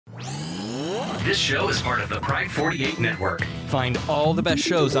This show is part of the Pride 48 network. Find all the best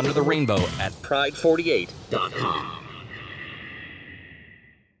shows under the rainbow at pride48.com.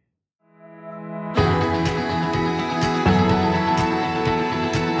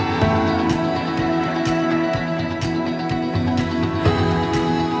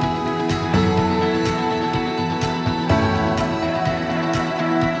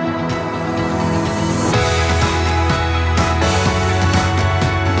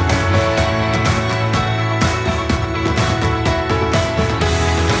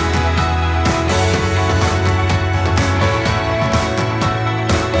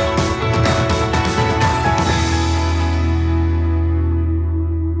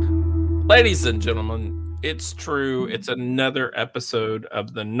 Ladies and gentlemen, it's true. It's another episode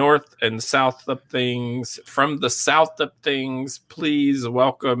of the North and South of Things. From the South of Things, please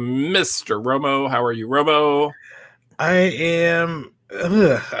welcome Mr. Romo. How are you, Romo? I am...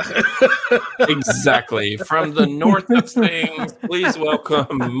 Exactly. From the North of Things, please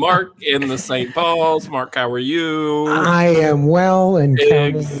welcome Mark in the St. Paul's. Mark, how are you? I am well and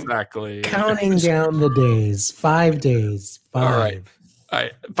counting down the days. 5 days. All right.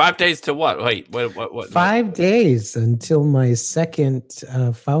 5 days to what? Wait, what? 5 days until my second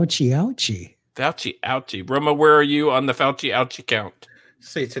Fauci ouchie. Fauci ouchie. Roma, where are you on the Fauci ouchie count?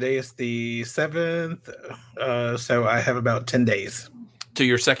 See, today is the 7th, so I have about 10 days. To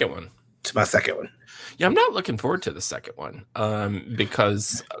your second one? To my second one. Yeah, I'm not looking forward to the second one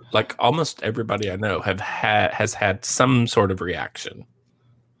because like almost everybody I know has had some sort of reaction.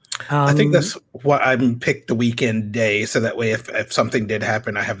 I think that's why I picked the weekend day, so that way if something did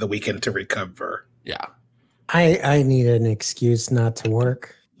happen, I have the weekend to recover. Yeah. I need an excuse not to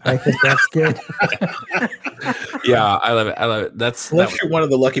work. I think that's good. Yeah, I love it. Unless you're one of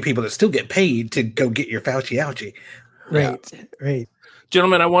the lucky people that still get paid to go get your Fauci ouchie. Right.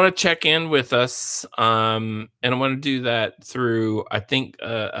 Gentlemen, I want to check in with us, and I want to do that through, I think,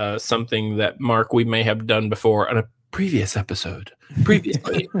 something that, Mark, we may have done before on a previous episode.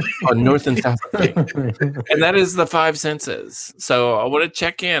 Previously on North and South of Things. And that is the five senses. So I want to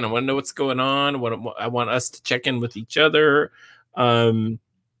check in. I want to know what's going on. I want us to check in with each other. And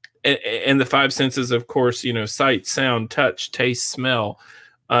the five senses, of course, sight, sound, touch, taste, smell.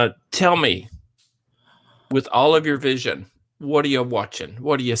 Tell me, with all of your vision, what are you watching?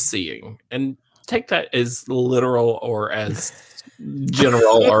 What are you seeing? And take that as literal or as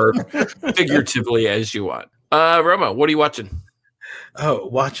general or figuratively as you want. Roma, what are you watching? Oh,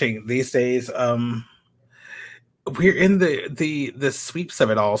 watching these days. We're in the sweeps of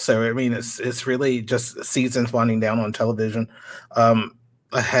it all. So I mean, it's really just seasons winding down on television. I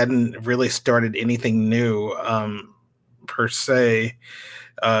hadn't really started anything new per se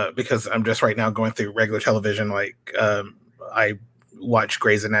because I'm just right now going through regular television. Like I watch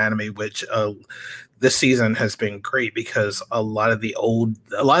Grey's Anatomy, which this season has been great because a lot of the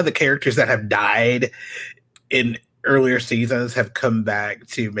characters that have died in earlier seasons have come back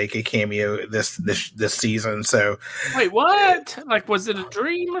to make a cameo this season. So wait, what? Like, was it a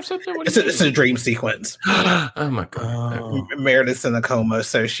dream or something? It's a dream sequence. Oh my god! Meredith's in a coma,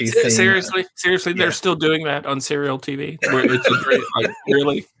 so she's seriously. Yeah. They're still doing that on serial TV. Where it's a dream. Like,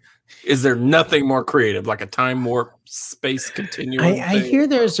 really? Is there nothing more creative, like a time warp space continuum? I hear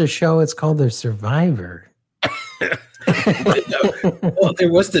there's a show. It's called The Survivor. Well,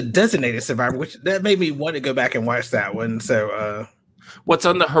 there was the Designated Survivor, which that made me want to go back and watch that one. So, what's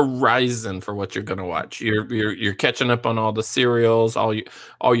on the horizon for what you're going to watch? You're catching up on all the serials, all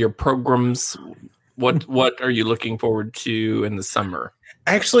your programs. What are you looking forward to in the summer?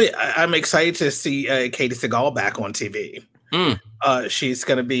 Actually, I'm excited to see Katie Seagal back on TV. She's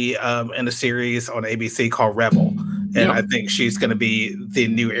going to be in a series on ABC called Rebel, and I think she's going to be the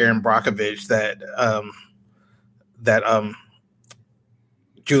new Erin Brockovich that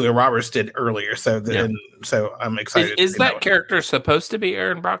Julia Roberts did earlier. So I'm excited. Is that character supposed to be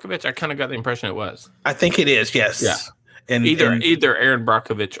Erin Brockovich? I kind of got the impression it was. I think it is. Yes. Yeah. And either Erin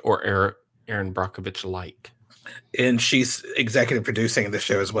Brockovich or Erin Brockovich like. And she's executive producing the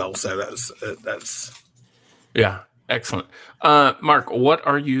show as well. So that's. Yeah. Excellent. Mark, what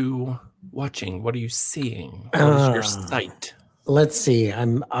are you watching? What are you seeing? What is your sight? Let's see.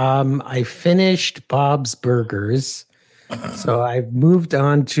 I finished Bob's Burgers, so I've moved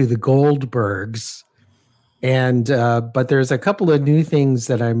on to the Goldbergs, and but there's a couple of new things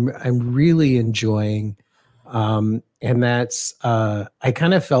that I'm really enjoying, and that's I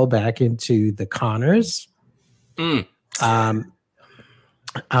kind of fell back into the Connors, and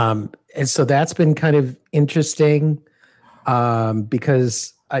so that's been kind of interesting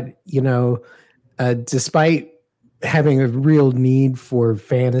because despite having a real need for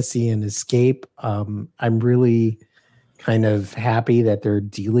fantasy and escape. I'm really kind of happy that they're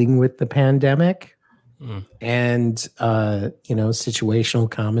dealing with the pandemic and situational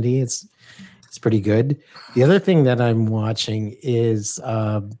comedy. It's pretty good. The other thing that I'm watching is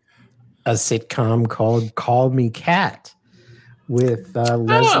a sitcom called Call Me Kat with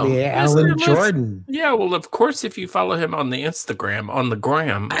Leslie Allen Jordan. Yeah, well, of course, if you follow him on the Instagram, on the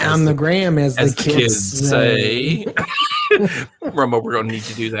gram, as the kids say. Romo, we're going to need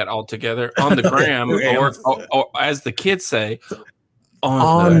to do that all together on the gram, or as the kids say,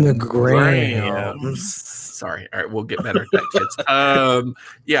 on the gram. Sorry. All right, we'll get better at that, kids.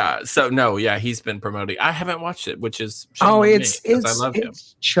 He's been promoting. I haven't watched it, which is I love him.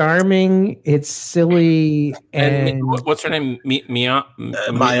 It's charming. It's silly. And what's her name?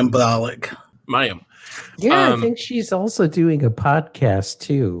 Mayim Bialik. Mayim. Yeah, I think she's also doing a podcast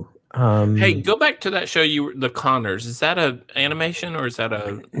too. Hey, go back to that show. The Connors. Is that a animation or is that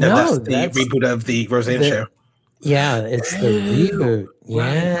a? No, that's the reboot of the Roseanne show. Yeah, it's the reboot.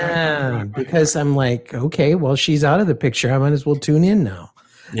 Yeah, because I'm like, okay, well, she's out of the picture. I might as well tune in now.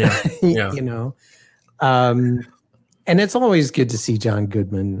 Yeah, And it's always good to see John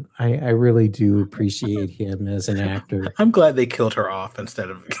Goodman. I really do appreciate him as an actor. I'm glad they killed her off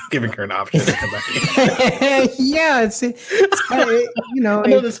instead of giving her an option to come back. Yeah, it's kind of, I know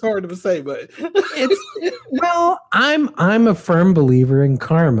it's hard to say, but I'm a firm believer in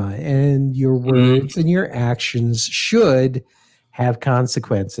karma, and your words and your actions should have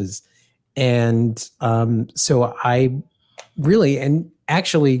consequences. And so I really, and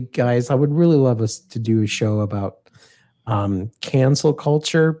actually, guys, I would really love us to do a show about cancel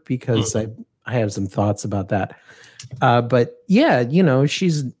culture, because I have some thoughts about that. But yeah,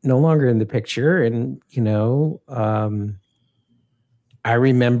 she's no longer in the picture. And, I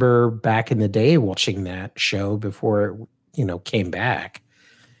remember back in the day watching that show before it, came back.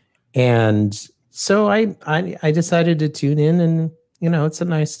 And so I decided to tune in, and, it's a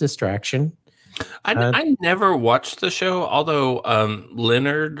nice distraction. I never watched the show, although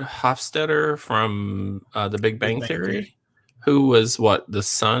Leonard Hofstadter from The Big Bang Theory, who was the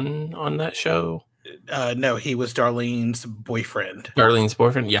son on that show? No, he was Darlene's boyfriend. Darlene's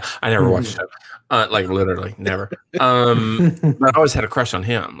boyfriend? Yeah, I never watched it. Literally never. But I always had a crush on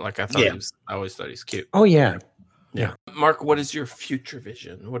him. I always thought he's cute. Oh, yeah. Yeah. Mark, what is your future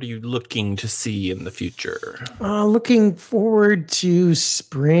vision? What are you looking to see in the future? Looking forward to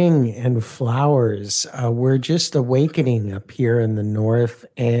spring and flowers. We're just awakening up here in the north.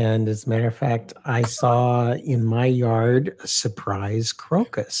 And as a matter of fact, I saw in my yard a surprise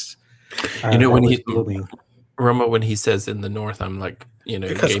crocus. When he's blooming. Romo, when he says in the north, I'm like, Game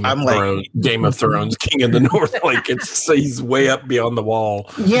of Thrones, King of the North. He's way up beyond the wall.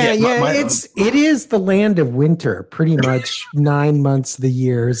 Yeah. It is the land of winter, pretty much 9 months of the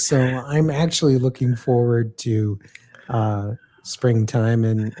year. So I'm actually looking forward to springtime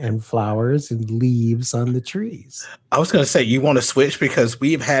and flowers and leaves on the trees. I was going to say, you want to switch because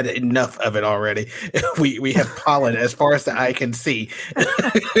we've had enough of it already. We have pollen as far as the eye can see.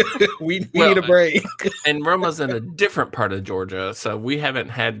 we need a break. And Roma's in a different part of Georgia, so we haven't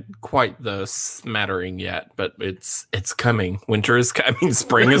had quite the smattering yet, but it's coming. Winter is coming.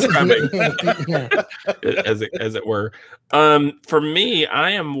 Spring is coming, as it were. For me,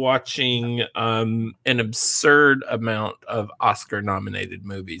 I am watching an absurd amount of Oscar-nominated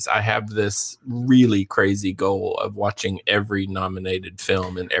movies. I have this really crazy goal of watching every nominated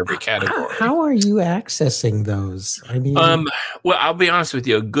film in every category. How are you accessing those? I mean, well, I'll be honest with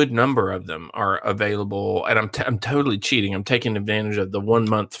you. A good number of them are available, and I'm totally cheating. I'm taking advantage of the 1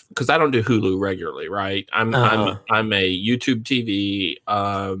 month because I don't do Hulu regularly, right? I'm a YouTube TV,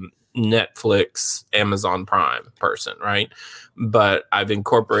 Netflix, Amazon Prime person, right? But I've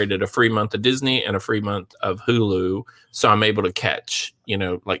incorporated a free month of Disney and a free month of Hulu, so I'm able to catch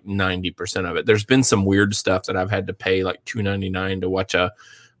 90% of it. There's been some weird stuff that I've had to pay like $2.99 to watch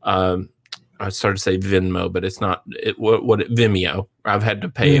I started to say Venmo, but it's not Vimeo. I've had to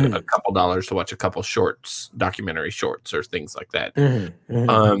pay a couple dollars to watch a couple shorts, documentary shorts or things like that.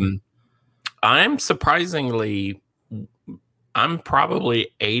 I'm probably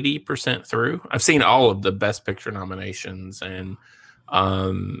 80% through. I've seen all of the Best Picture nominations and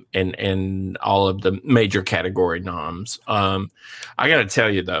all of the major category noms. I got to tell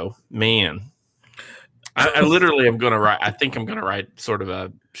you though, man, I literally am going to write. I think I'm going to write sort of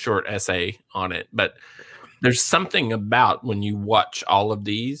a short essay on it. But there's something about when you watch all of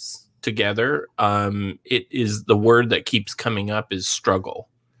these together. It is the word that keeps coming up is struggle.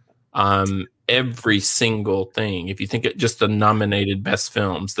 Every single thing. If you think it just the nominated best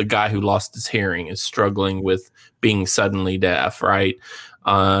films, the guy who lost his hearing is struggling with being suddenly deaf, right?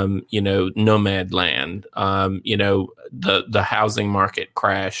 Nomadland, the housing market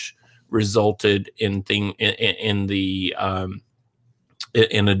crash resulted in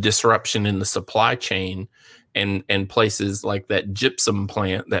a disruption in the supply chain and places like that gypsum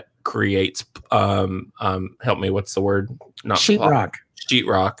plant that creates help me, what's the word? Not sheetrock.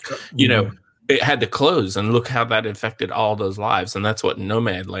 It had to close, and look how that affected all those lives. And that's what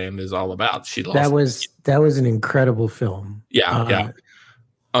Nomadland is all about. She lost. That was an incredible film. Yeah.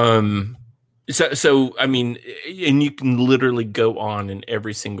 So I mean, and you can literally go on in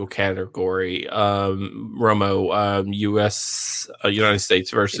every single category. Romo, United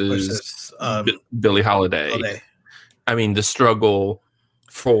States versus Billie Holiday. I mean, the struggle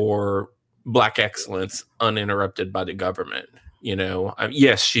for Black excellence uninterrupted by the government.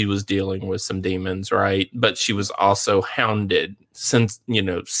 Yes, she was dealing with some demons, right? But she was also hounded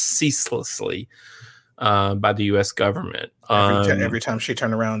ceaselessly by the U.S. government. Every time she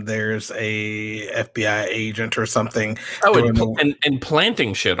turned around, there's a FBI agent or something. And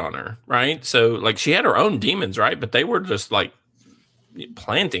planting shit on her, right? So, like, she had her own demons, right? But they were just like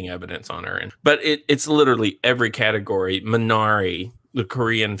planting evidence on her. But it's literally every category. Minari, the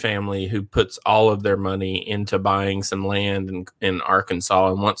Korean family who puts all of their money into buying some land in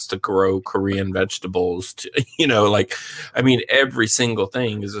Arkansas and wants to grow Korean vegetables. Every single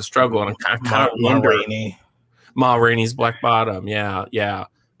thing is a struggle. And I kind of wonder. Ma Rainey's Black Bottom. Yeah.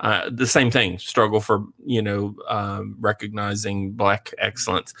 The same thing. Struggle for, recognizing Black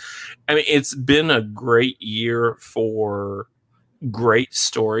excellence. I mean, it's been a great year for great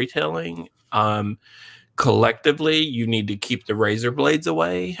storytelling. Collectively, you need to keep the razor blades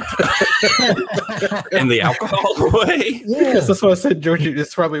away and the alcohol away. Yes, that's what I said, George.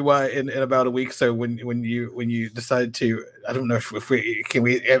 It's probably why in about a week. So when you decide to, I don't know if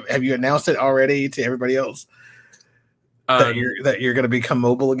have you announced it already to everybody else that you're going to become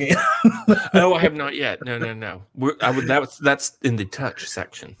mobile again? No, I have not yet. No. That's in the touch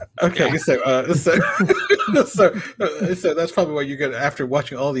section. Okay, yeah. So that's probably why you're gonna, after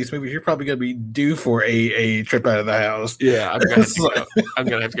watching all these movies, you're probably gonna be due for a trip out of the house. Yeah, I'm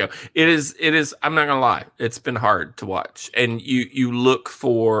gonna have to go. It is. I'm not gonna lie. It's been hard to watch, and you look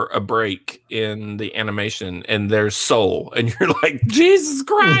for a break in the animation, and there's Soul, and you're like, Jesus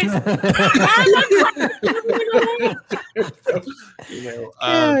Christ!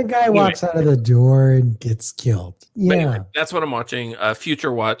 A guy walks out of the door and gets killed. Yeah, anyway, that's what I'm watching.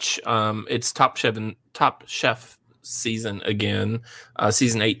 Future Watch. It's Top Chef season again.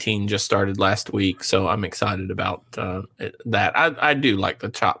 Season 18 just started last week, so I'm excited about that. I do like the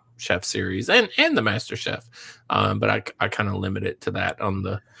Top Chef series and the Master Chef, but I kind of limit it to that on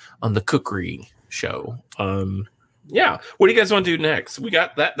the cookery show. Yeah. What do you guys want to do next? We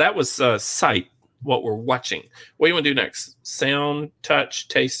got that. That was Sight. What we're watching. What do you want to do next? Sound, touch,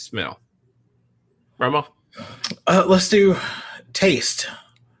 taste, smell. Romo? Let's do taste.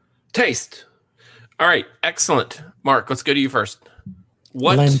 Taste. All right. Excellent. Mark, let's go to you first.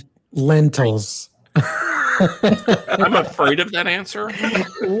 What? Lentils. I'm afraid of that answer.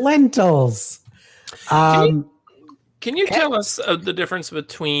 Lentils. Can you tell us the difference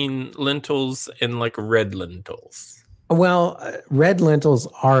between lentils and like red lentils? Well, red lentils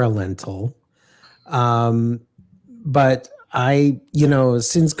are a lentil. But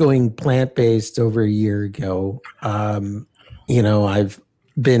since going plant-based over a year ago, I've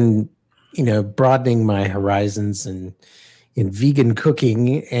been, broadening my horizons in vegan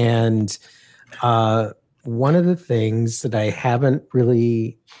cooking. And, one of the things that I haven't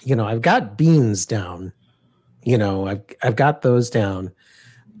really, I've got beans down, I've got those down.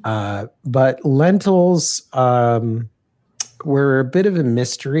 But lentils, were a bit of a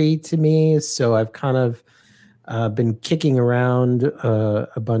mystery to me, so I've kind of been kicking around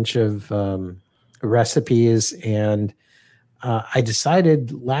a bunch of recipes, and I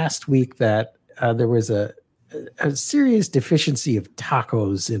decided last week that there was a serious deficiency of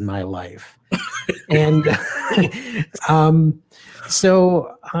tacos in my life, and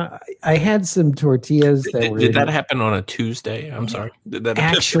so I had some tortillas that did that happen on a Tuesday? I'm sorry. Did that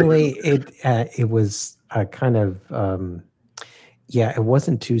actually? It was kind of. Yeah, it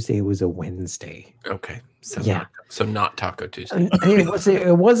wasn't Tuesday. It was a Wednesday. Okay. So yeah. Not Taco Tuesday.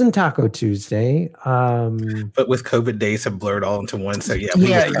 It wasn't Taco Tuesday. But with COVID, days have blurred all into one. So that's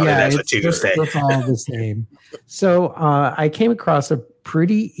a Tuesday. It's all the same. So I came across a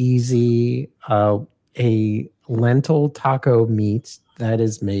pretty easy a lentil taco meat that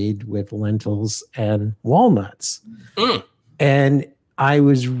is made with lentils and walnuts. Mm. And I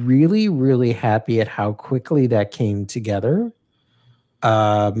was really, really happy at how quickly that came together.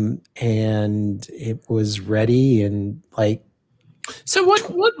 And it was ready and like. So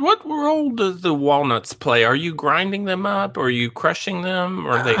what role does the walnuts play? Are you grinding them up, or are you crushing them,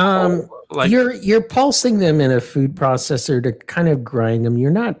 or are they like you're pulsing them in a food processor to kind of grind them.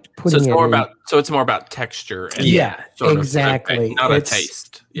 You're not putting it's it more in, about it's more about texture and exactly. not a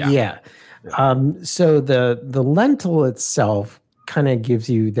taste. Yeah. So the lentil itself kind of gives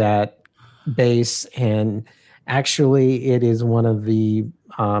you that base, and actually it is one of the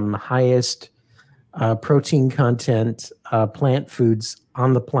highest protein content plant foods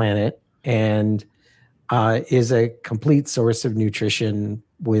on the planet, and is a complete source of nutrition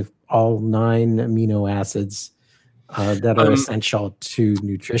with all 9 amino acids that are essential to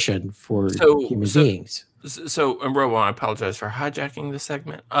nutrition for human beings. So, Robo, I apologize for hijacking this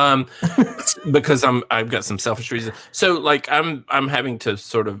segment. Because I've got some selfish reasons. So, like, I'm having to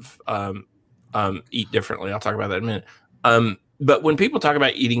sort of eat differently. I'll talk about that in a minute. But when people talk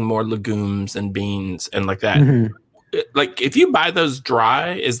about eating more legumes and beans and like that, like if you buy those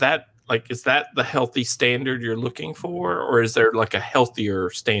dry, is that the healthy standard you're looking for, or is there like a healthier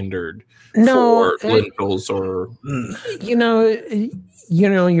standard for lentils? Or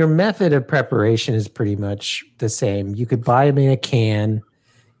your method of preparation is pretty much the same. You could buy them in a can,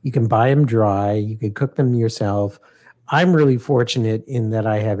 you can buy them dry, you could cook them yourself. I'm really fortunate in that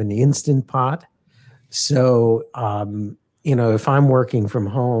I have an Instant Pot. So if I'm working from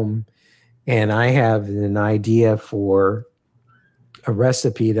home and I have an idea for a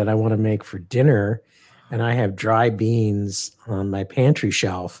recipe that I want to make for dinner, and I have dry beans on my pantry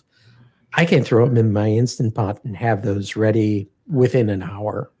shelf, I can throw them in my Instant Pot and have those ready within an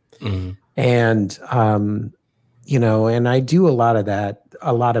hour. Mm-hmm. And, and I do a lot of that,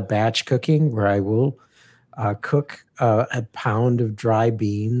 a lot of batch cooking where I will cook a pound of dry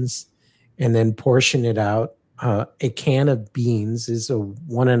beans and then portion it out. A can of beans is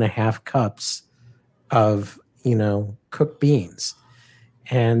 1.5 cups of, cooked beans.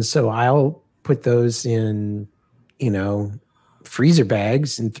 And so I'll put those in, freezer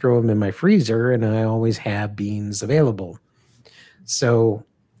bags and throw them in my freezer, and I always have beans available. So,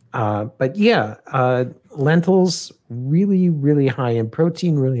 lentils, really, really high in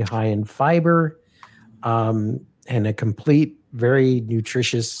protein, really high in fiber, and a complete, very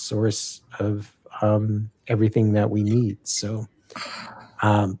nutritious source of everything that we need. So,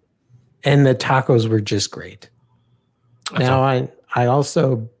 and the tacos were just great. Now, I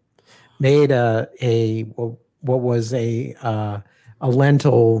also made a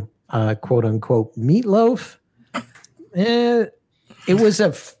lentil quote unquote meatloaf. It was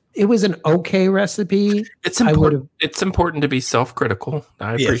an okay recipe. It's important. It's important to be self-critical.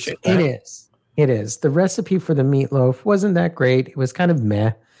 I appreciate that. It is. The recipe for the meatloaf wasn't that great. It was kind of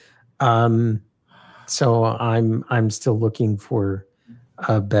meh. So I'm still looking for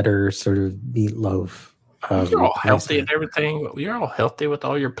a better sort of meatloaf. You're all healthy and everything. You're all healthy with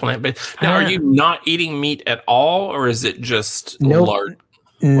all your plant-based. Now, are you not eating meat at all, or is it just large?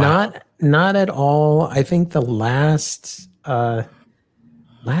 Not at all. I think the last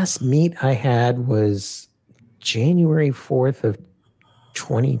meat I had was January 4th of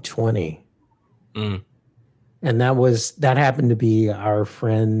 2020. Mm. And that happened to be our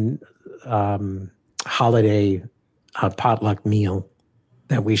friend holiday potluck meal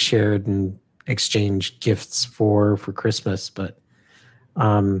that we shared and exchanged gifts for Christmas. But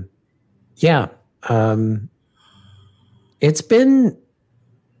it's been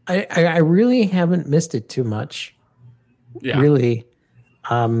I really haven't missed it too much. Yeah. Really.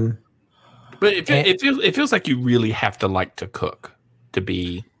 But it feels like you really have to like to cook to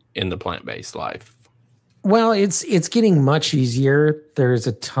be in the plant-based life. Well, it's getting much easier. There's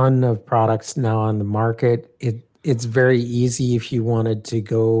a ton of products now on the market. It's very easy if you wanted to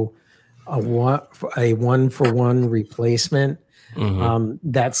go a one-for-one replacement. Mm-hmm.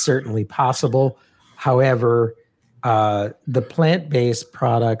 That's certainly possible. However, the plant-based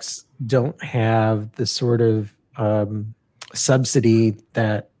products don't have the sort of subsidy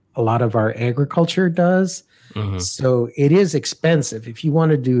that a lot of our agriculture does. Mm-hmm. So it is expensive. If you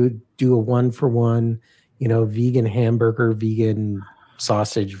want to do a one-for-one, vegan hamburger, vegan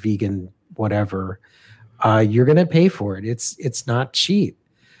sausage, vegan whatever, you're going to pay for it. It's not cheap.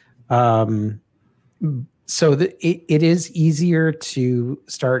 So it is easier to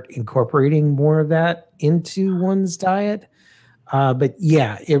start incorporating more of that into one's diet. But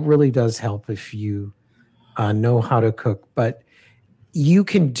yeah, it really does help if you know how to cook. But you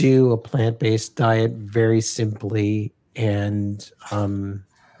can do a plant-based diet very simply, and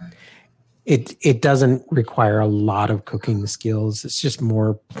it doesn't require a lot of cooking skills. It's just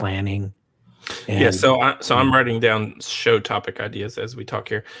more planning. Yeah, so I'm writing down show topic ideas as we talk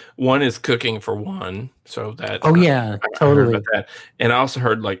here. One is cooking for one, so that yeah, I heard totally. about that, and I also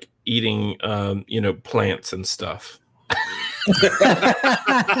heard like eating, plants and stuff.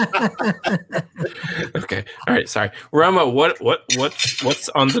 Okay, all right, sorry, Rama. What's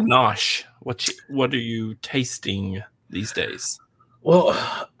on the nosh? What are you tasting these days? Well,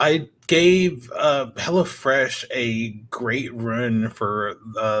 I gave HelloFresh a great run for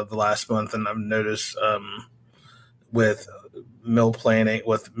the last month, and I've noticed with meal planning,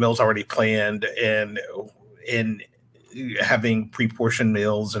 with meals already planned, and in having pre-portioned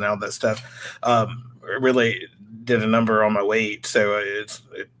meals and all that stuff, really did a number on my weight. So it's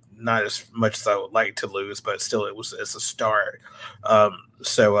not as much as I would like to lose, but still, it's a start.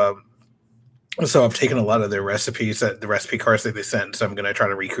 So I've taken a lot of their recipes, the recipe cards that they sent. So I'm going to try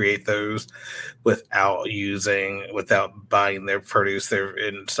to recreate those without buying their produce there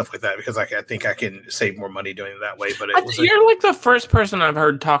and stuff like that, because I think I can save more money doing it that way. But you're like the first person I've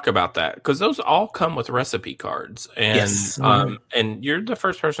heard talk about that, because those all come with recipe cards, and yes. And you're the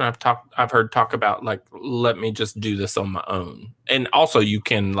first person I've heard talk about, like, let me just do this on my own, and also you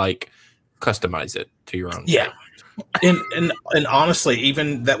can like customize it to your own. Yeah. And honestly,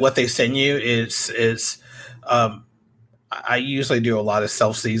 even that what they send you is I usually do a lot of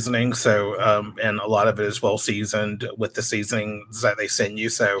self seasoning, so and a lot of it is well seasoned with the seasonings that they send you,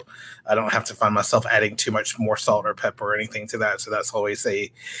 so I don't have to find myself adding too much more salt or pepper or anything to that. So that's always a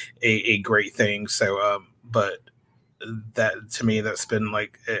great thing. So but that, to me, that's been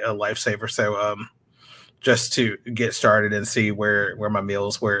like a lifesaver. So just to get started and see where my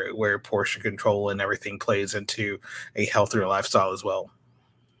meals, where portion control and everything plays into a healthier lifestyle as well.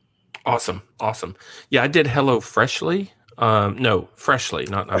 Awesome. Yeah, I did Hello Freshly. No, Freshly.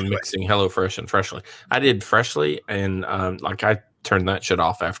 I'm mixing Hello Fresh and Freshly. I did Freshly, and I turned that shit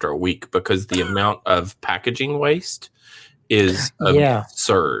off after a week, because the amount of packaging waste is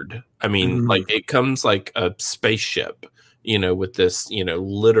absurd. I mean, like, it comes like a spaceship, with this,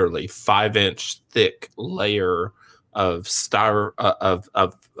 literally 5-inch thick layer of of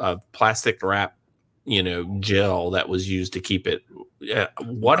plastic wrap, gel that was used to keep it.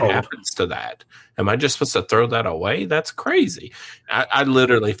 What happens to that? Am I just supposed to throw that away? That's crazy. I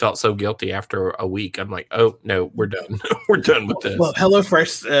literally felt so guilty after a week. I'm like, oh no, we're done. We're done with this. Well,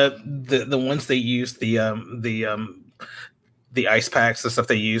 HelloFresh, the ones they use, the ice packs, the stuff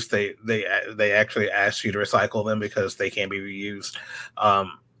they use, they actually ask you to recycle them because they can be reused.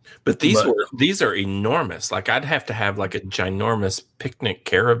 But these are enormous. Like, I'd have to have like a ginormous picnic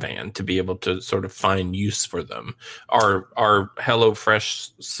caravan to be able to sort of find use for them. Are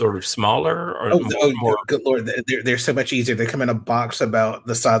HelloFresh sort of smaller, or more? Good Lord, they're so much easier. They come in a box about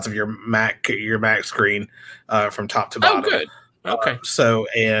the size of your Mac screen, from top to bottom. Oh, good. Okay.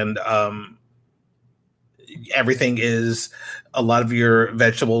 Everything is, a lot of your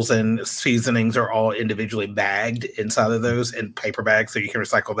vegetables and seasonings are all individually bagged inside of those in paper bags, so you can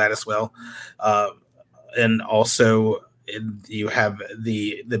recycle that as well. And also you have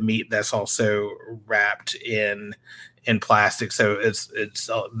the meat that's also wrapped in plastic, so it's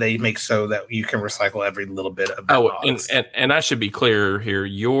they make so that you can recycle every little bit of that. And I should be clear here,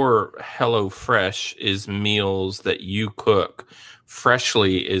 your HelloFresh is meals that you cook.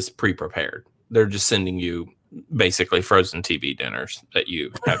 Freshly is pre-prepared. They're just sending you basically frozen TV dinners that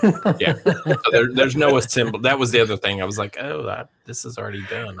you have. Yeah. So there's no assemble. That was the other thing. I was like, this is already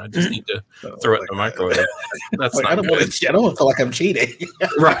done. I just need to throw it in the microwave. That's like, I don't want to feel like I'm cheating.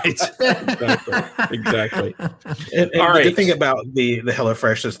 Right. Exactly. And the good thing about the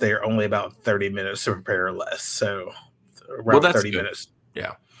HelloFresh is they're only about 30 minutes to prepare or less. So around 30 minutes.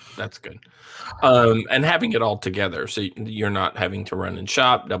 Yeah, that's good. And having it all together, so you're not having to run and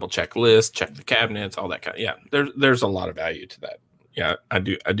shop, double check lists, check the cabinets, all that kind of. Yeah, there's a lot of value to that. Yeah, I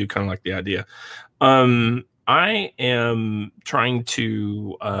do kind of like the idea. I am trying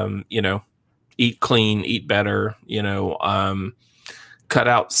to eat clean, eat better. Cut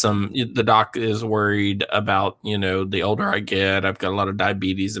out some. The doc is worried about the older I get, I've got a lot of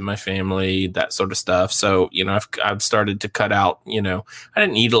diabetes in my family, that sort of stuff. So I've started to cut out. I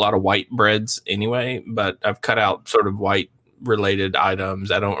didn't eat a lot of white breads anyway, but I've cut out sort of white related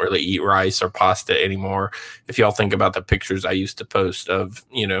items. I don't really eat rice or pasta anymore. If y'all think about the pictures I used to post of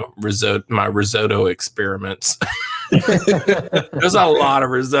my risotto experiments, There's a lot of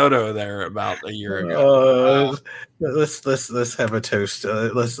risotto there about a year ago. Let's have a toast.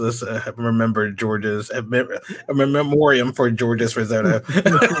 Let's remember George's a memoriam for George's risotto.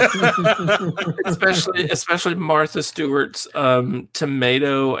 especially Martha Stewart's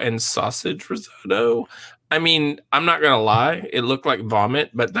tomato and sausage risotto. I mean, I'm not gonna lie, it looked like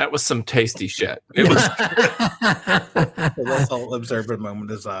vomit, but that was some tasty shit. It was. So let's all observe a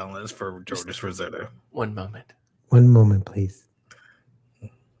moment of silence for George's risotto. One moment. One moment, please.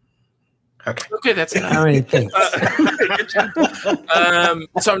 Okay, that's enough. All right, thanks.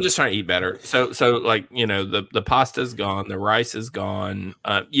 So I'm just trying to eat better. So like, you know, the pasta's gone, the rice is gone.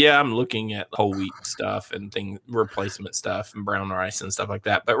 Yeah, I'm looking at whole wheat stuff and replacement stuff and brown rice and stuff like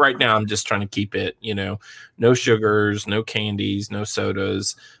that. But right now I'm just trying to keep it, you know, no sugars, no candies, no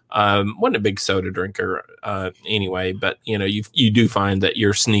sodas. Wasn't a big soda drinker anyway, but you know, you do find that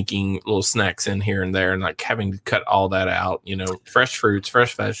you're sneaking little snacks in here and there and like having to cut all that out, you know, fresh fruits,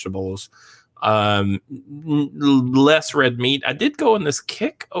 fresh vegetables, less red meat. I did go on this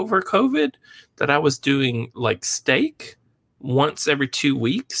kick over COVID that I was doing like steak once every 2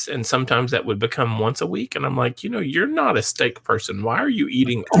 weeks, and sometimes that would become once a week. And I'm like, you know, you're not a steak person. Why are you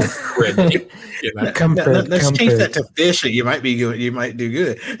eating all red meat? You know? Let's change that to fish. You might be good. You might do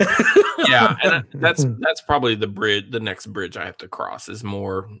good. Yeah, and that's probably the bridge. The next bridge I have to cross is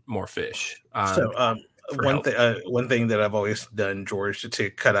more fish. One thing that I've always done, George, to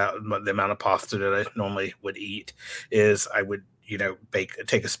cut out the amount of pasta that I normally would eat is I would, you know,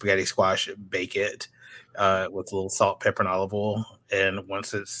 take a spaghetti squash, bake it with a little salt, pepper, and olive oil. And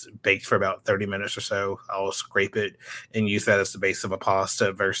once it's baked for about 30 minutes or so, I'll scrape it and use that as the base of a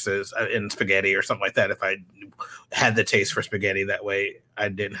pasta versus in spaghetti or something like that. If I had the taste for spaghetti, that way I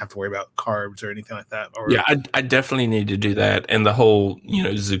didn't have to worry about carbs or anything like that. Yeah, I definitely need to do that. And the whole, you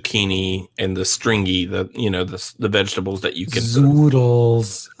know, zucchini and the stringy, the vegetables that you can.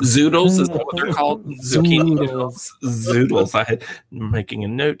 Zoodles. Zoodles, is that what they're called? Zucchini Zoodles. Zoodles. I'm making a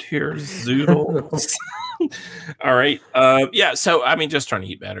note here. Zoodles. All right. Yeah. So I mean, just trying to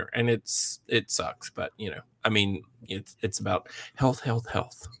eat better, and it sucks, but you know, I mean, it's about health.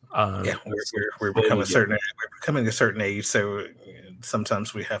 Yeah, we're becoming a certain age, so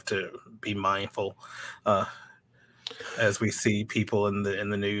sometimes we have to be mindful as we see people in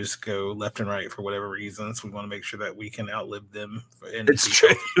the news go left and right for whatever reasons. We want to make sure that we can outlive them. It's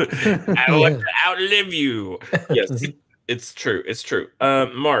true. I want to outlive you. Yes. It's true. It's true.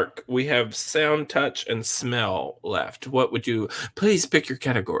 Mark, we have sound, touch, and smell left. What would you please pick your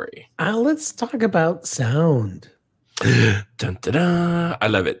category? Let's talk about sound. Dun, dun, dun. I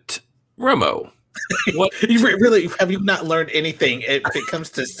love it. Romo. What really have you not learned anything? If it comes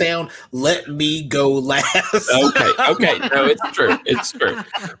to sound, let me go last. Okay. No, it's true.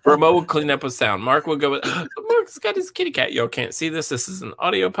 Romo will clean up with sound. Mark will go with Mark's got his kitty cat. Y'all can't see this. This is an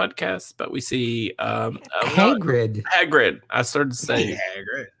audio podcast, but we see Hagrid. Hagrid. I started to say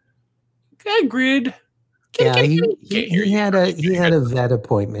Hagrid. Yeah, he had a vet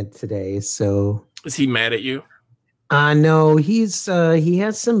appointment today, so is he mad at you? No, he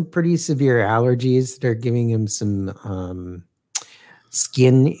has some pretty severe allergies that are giving him some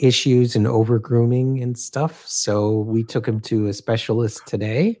skin issues and over grooming and stuff. So we took him to a specialist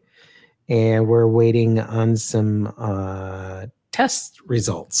today, and we're waiting on some test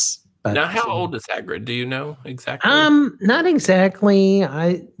results. But now, how old is Hagrid? Do you know exactly? Not exactly.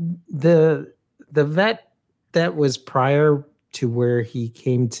 The vet that was prior to where he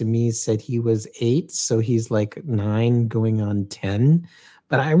came to me said he was 8, so he's like 9 going on 10,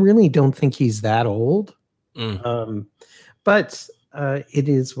 but I really don't think he's that old. But it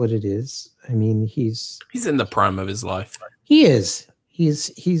is what it is. I mean, he's in the prime of his life. He is.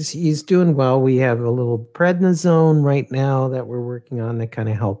 He's doing well. We have a little prednisone right now that we're working on to kind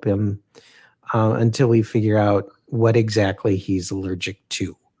of help him until we figure out what exactly he's allergic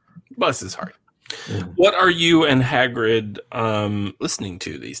to. Bless his heart. What are you and Hagrid listening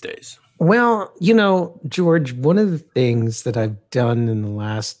to these days? Well, you know, George, one of the things that I've done in the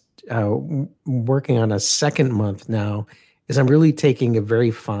last working on a second month now is I'm really taking a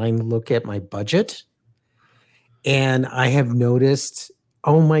very fine look at my budget. And I have noticed,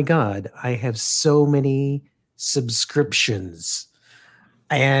 oh my God, I have so many subscriptions.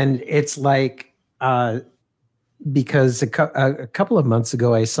 And it's like, because a couple of months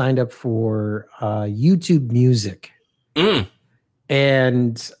ago, I signed up for YouTube Music.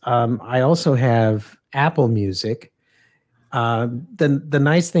 And I also have Apple Music. The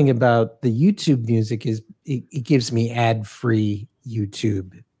nice thing about the YouTube Music is it gives me ad-free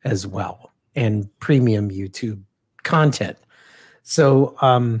YouTube as well and premium YouTube content. So,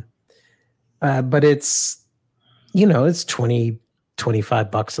 but it's it's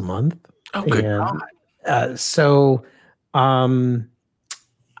 25 bucks a month. Oh, good And, God. so I'm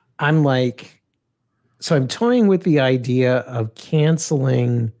toying with the idea of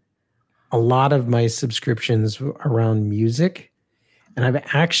canceling a lot of my subscriptions around music. And I've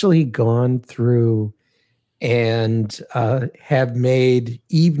actually gone through and have made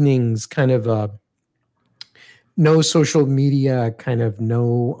evenings kind of a no social media, kind of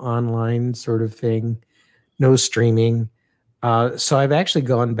no online sort of thing, no streaming. So I've actually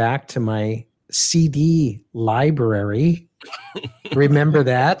gone back to my CD library. Remember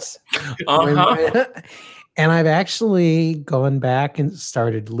that? Uh-huh. And I've actually gone back and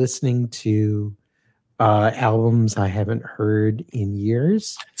started listening to albums I haven't heard in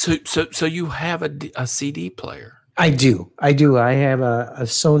years. So you have a CD player? I do. I have a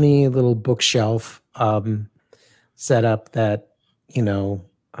Sony little bookshelf set up that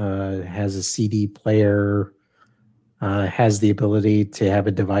has a CD player, has the ability to have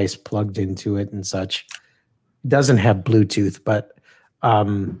a device plugged into it and such. Doesn't have Bluetooth, but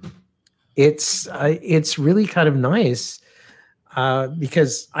it's really kind of nice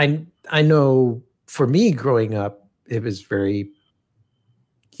because I know for me growing up, it was very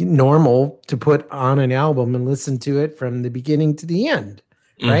normal to put on an album and listen to it from the beginning to the end,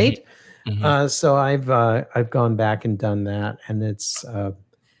 right? Mm-hmm. So I've gone back and done that, and it's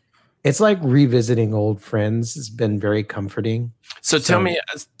like revisiting old friends. It's been very comforting. So tell me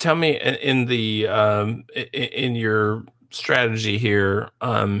in the in your strategy here,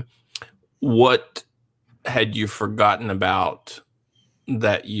 what had you forgotten about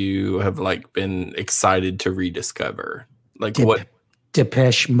that you have like been excited to rediscover? Like what?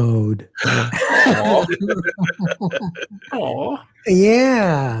 Depeche Mode. Oh,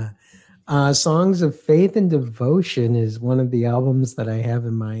 yeah. Songs of Faith and Devotion is one of the albums that I have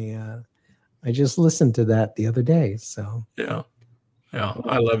in my. I just listened to that the other day. So yeah,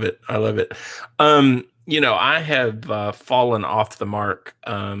 I love it. I have fallen off the mark.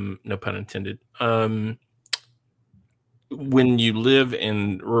 No pun intended. When you live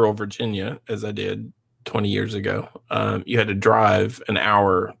in rural Virginia, as I did 20 years ago, you had to drive an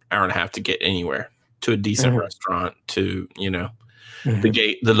hour and a half to get anywhere, to a decent restaurant, to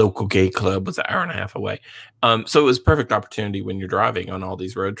the local gay club was an hour and a half away. So it was a perfect opportunity when you're driving on all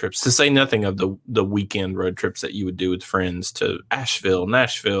these road trips, to say nothing of the weekend road trips that you would do with friends to Asheville,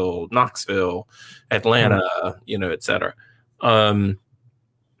 Nashville, Knoxville, Atlanta, et cetera.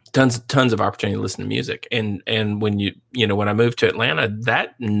 Tons of opportunity to listen to music. And when when I moved to Atlanta,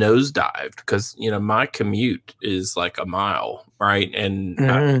 that nosedived because, my commute is like a mile, right? And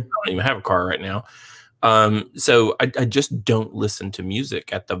I don't even have a car right now. So I just don't listen to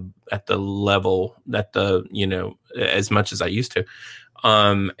music at the level that as much as I used to.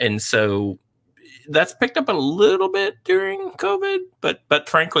 And so that's picked up a little bit during COVID, but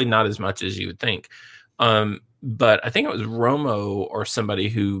frankly, not as much as you would think. But I think it was Romo or somebody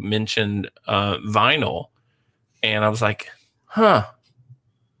who mentioned vinyl, and I was like,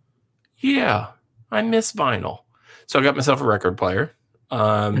 yeah, I miss vinyl. So I got myself a record player,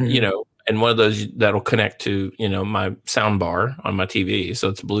 and one of those that'll connect to, my sound bar on my TV. So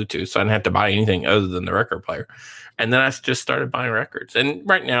it's Bluetooth. So I didn't have to buy anything other than the record player. And then I just started buying records. And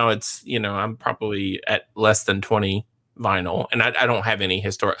right now it's, I'm probably at less than 20 vinyl. And I don't have any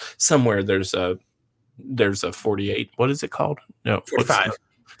historic. Somewhere there's a 48. What is it called? No, 45.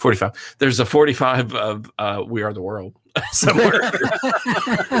 45. There's a 45 of We Are the World somewhere.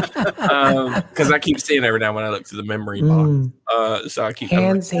 Because I keep seeing every now when I look through the memory box. So I keep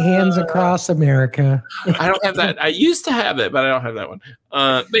hands across America. I don't have that. I used to have it, but I don't have that one.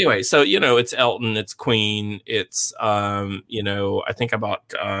 But anyway, so it's Elton, it's Queen, it's I think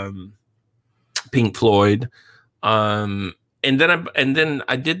about Pink Floyd. And then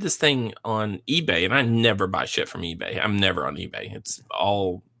I did this thing on eBay, and I never buy shit from eBay. I'm never on eBay. It's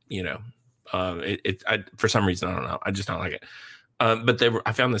all, for some reason, I don't know. I just don't like it. But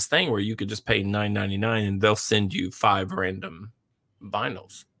I found this thing where you could just pay $9.99 and they'll send you 5 random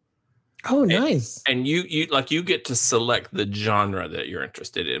vinyls. Oh, nice. And you get to select the genre that you're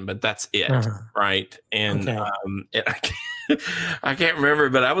interested in, but that's it. Right. And, I can't remember,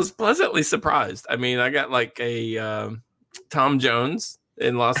 but I was pleasantly surprised. I mean, I got like a, Tom Jones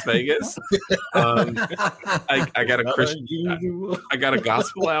in Las Vegas. I got a Christian. I got a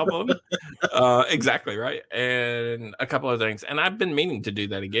gospel album. Exactly right, and a couple of things. And I've been meaning to do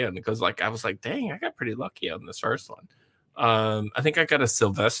that again because, I was like, dang, I got pretty lucky on this first one. I think I got a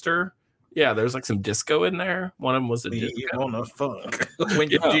Sylvester. Yeah, there's like some disco in there. One of them was a disco. You want a funk? When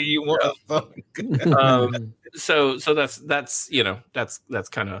you do, you want a funk? So that's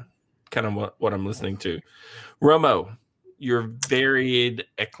kind of kind of what I'm listening to. Romo, your varied,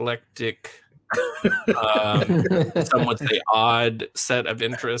 eclectic, some would say odd set of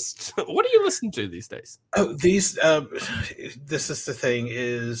interests. What do you listen to these days? Oh, this is the thing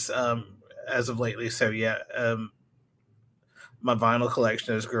is, as of lately. So yeah, my vinyl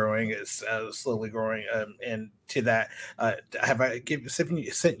collection is growing. It's slowly growing. And to that, have I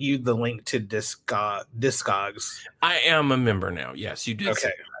sent you the link to Discogs? I am a member now. Yes, you did.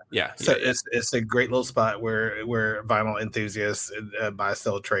 Okay. Yeah. So it's a great little spot where vinyl enthusiasts buy,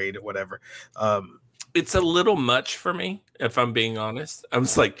 sell, trade, whatever. It's a little much for me, if I'm being honest. I'm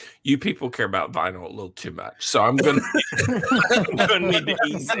just like, you people care about vinyl a little too much. So I'm going to need to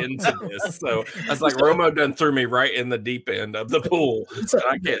ease into this. So I was like, Romo done threw me right in the deep end of the pool. So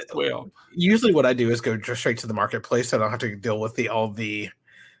I can't swim. Usually what I do is go just straight to the marketplace. So I don't have to deal with the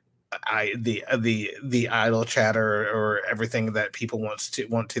idle chatter or everything that people want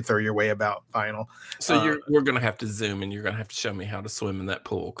to throw your way about vinyl. So we're going to have to Zoom, and you're going to have to show me how to swim in that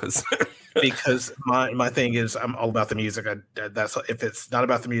pool because my thing is I'm all about the music. That's if it's not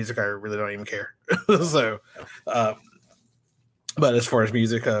about the music, I really don't even care. So, but as far as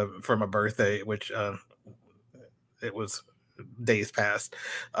music for my birthday, which it was days past.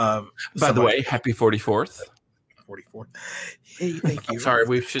 By the way, happy 44th. 44th. Hey, thank you. Sorry,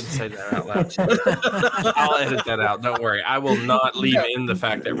 we shouldn't say that out loud. I'll edit that out. Don't worry. I will not leave in the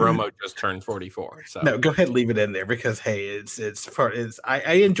fact that Romo just turned 44. So no, go ahead and leave it in there because hey,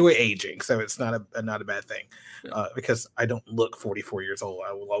 I enjoy aging, so it's not a bad thing. Because I don't look 44 years old.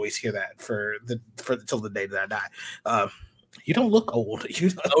 I will always hear that till the day that I die. You don't look old.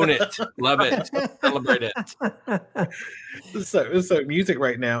 Own it. Love it. Celebrate it. So music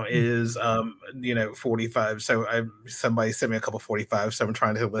right now is 45. So somebody sent me a couple 45. So I'm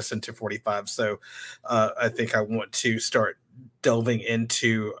trying to listen to 45. So I think I want to start delving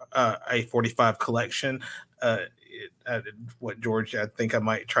into a 45 collection. George, I think I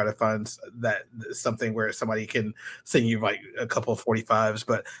might try to find that something where somebody can send you like a couple of 45s,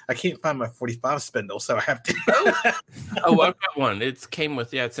 but I can't find my 45 spindle, so I have to. Oh, I've got one. It's in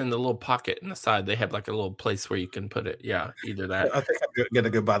the little pocket in the side. They have like a little place where you can put it. Yeah, either that. I think I'm gonna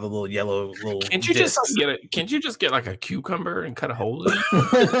go buy the little yellow little. Can't you just get it? Can't you just get like a cucumber and cut a hole in it?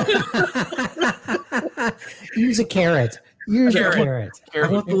 Use a carrot. Use a carrot. I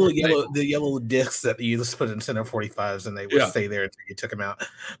want the yellow discs that you just put in center 45s, and they would stay there until you took them out.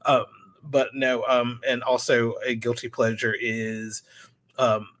 But no, and also a guilty pleasure is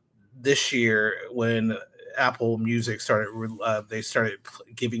this year when Apple Music started, they started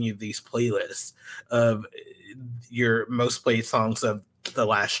giving you these playlists of your most played songs of the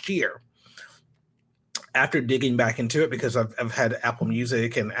last year. After digging back into it, because I've had Apple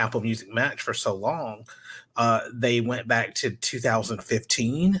Music and Apple Music Match for so long, they went back to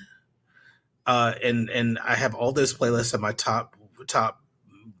 2015, and I have all those playlists of my top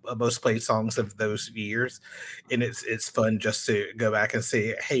most played songs of those years, and it's fun just to go back and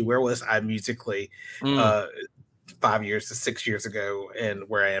see, hey, where was I musically 5 years to 6 years ago, and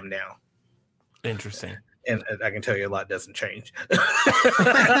where I am now. Interesting. And I can tell you a lot doesn't change.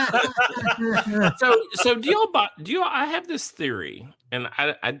 So do y'all? I have this theory, and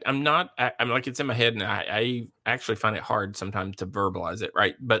I'm like, it's in my head, and I actually find it hard sometimes to verbalize it,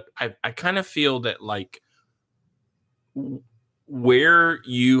 right? But I kind of feel that like where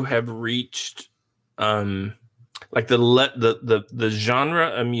you have reached, like the genre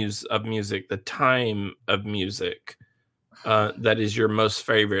of music, the time of music. That is your most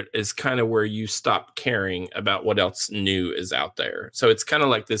favorite is kind of where you stop caring about what else new is out there. So it's kind of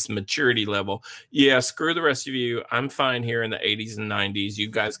like this maturity level. Yeah, screw the rest of you. I'm fine here in the 80s and 90s. You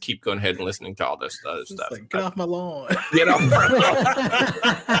guys keep going ahead and listening to all this other stuff. Like, get off my lawn. Get off my lawn.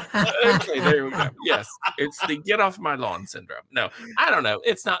 Okay, there we go. Yes, it's the get off my lawn syndrome. No, I don't know.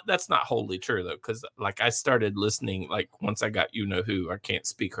 That's not wholly true though, because like I started listening like once I got who. I can't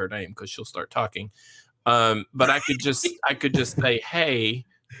speak her name because she'll start talking. But I could just say, hey,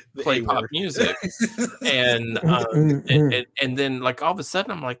 play pop music, and then like all of a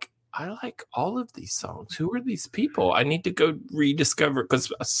sudden I'm like, I like all of these songs. Who are these people? I need to go rediscover,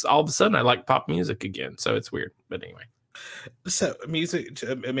 because all of a sudden I like pop music again. So it's weird, but anyway. So music,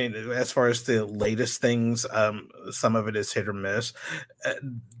 I mean, as far as the latest things, some of it is hit or miss.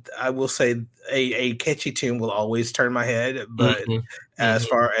 I will say a catchy tune will always turn my head, but as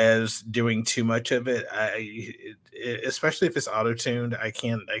far as doing too much of it, especially if it's auto-tuned, I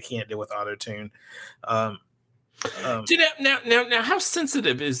can't deal with auto-tune. Do you know, now, how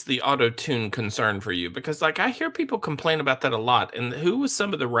sensitive is the auto tune concern for you? Because like I hear people complain about that a lot. And who was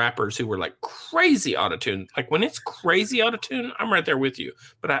some of the rappers who were like crazy auto tune? Like when it's crazy auto tune, I'm right there with you.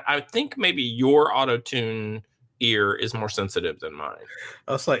 But I think maybe your auto tune ear is more sensitive than mine.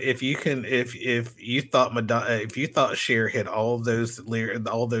 I was like, if you you thought Madonna, if you thought Cher hit all those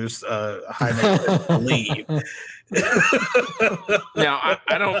high notes, believe. Now,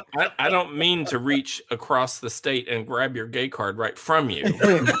 I don't mean to reach across the state and grab your gay card right from you.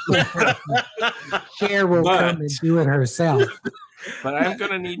 Cher will come and do it herself. But I'm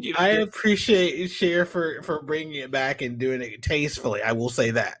going to need you to. I appreciate Cher for bringing it back and doing it tastefully. I will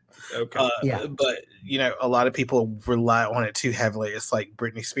say that. Okay. But a lot of people rely on it too heavily. It's like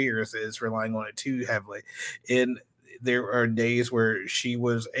Britney Spears is relying on it too heavily. And there are days where she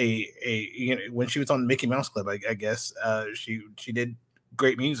was when she was on Mickey Mouse Club, I guess she did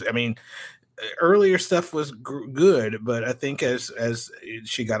great music. I mean, earlier stuff was good, but I think as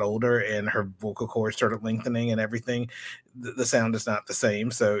she got older and her vocal cords started lengthening and everything, the sound is not the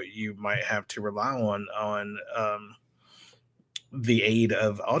same. So you might have to rely on the aid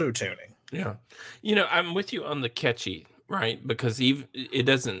of auto tuning. Yeah. I'm with you on the catchy, right? Because it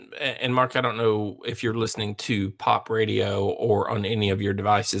doesn't, and Mark, I don't know if you're listening to pop radio or on any of your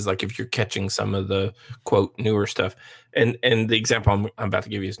devices, like if you're catching some of the quote newer stuff. And the example I'm about to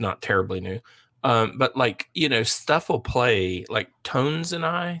give you is not terribly new. But like, stuff will play like Tones and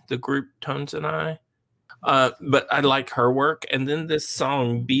I, the group Tones and I. But I like her work. And then this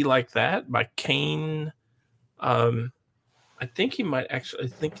song Be Like That by Kane. I think I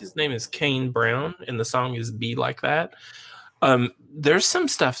think his name is Kane Brown and the song is Be Like That. There's some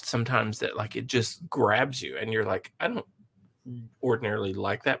stuff sometimes that like it just grabs you and you're like, I don't ordinarily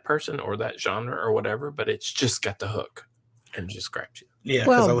like that person or that genre or whatever, but it's just got the hook and just grabs you. Yeah.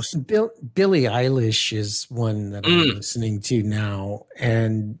 Well, Billie Eilish is one that I'm listening to now,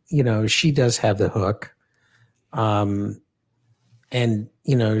 and she does have the hook. And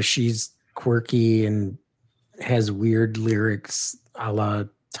she's quirky and has weird lyrics a la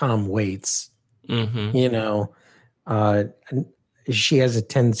Tom Waits. Mm-hmm. She has a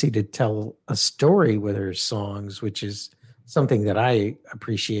tendency to tell a story with her songs, which is something that I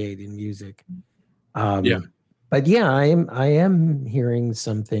appreciate in music. But yeah, I am hearing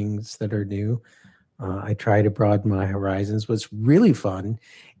some things that are new. I try to broaden my horizons. What's really fun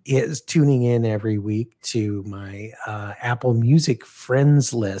is tuning in every week to my Apple Music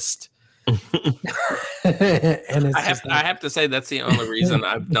friends list. And I have to say that's the only reason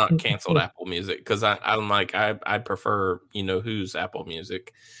I've not canceled Apple Music, because I'm like I prefer who's Apple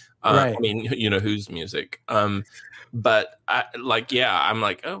Music, right. I mean who's music, but I'm like,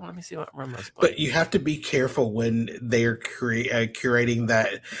 oh, let me see what Romo's playing. But you have to be careful when they're curating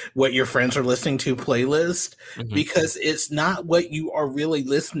that what your friends are listening to playlist, because it's not what you are really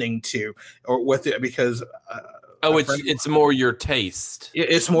listening to, or because. It's more your taste.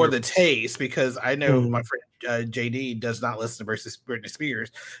 It's more the taste, because I know my friend JD does not listen to Britney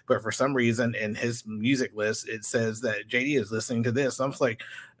Spears, but for some reason in his music list it says that JD is listening to this. I'm just like,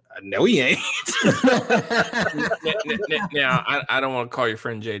 no, he ain't. Now, I don't want to call your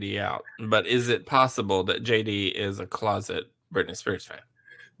friend JD out, but is it possible that JD is a closet Britney Spears fan?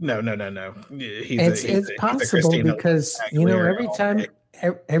 No. It's possible because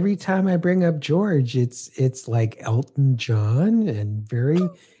every time I bring up George, it's like Elton John and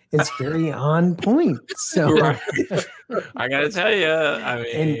it's very on point. So right. I got to tell you, I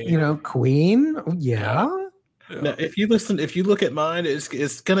mean, and Queen, yeah. Now, if you look at mine,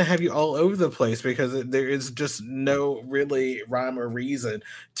 it's gonna have you all over the place, because there is just no really rhyme or reason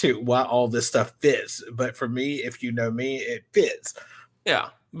to why all this stuff fits. But for me, if you know me, it fits. Yeah.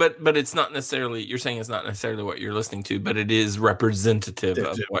 But it's not necessarily, you're saying it's not necessarily what you're listening to, but it is representative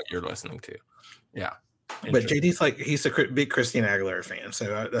of what you're listening to. Yeah. But JD's he's a big Christina Aguilera fan,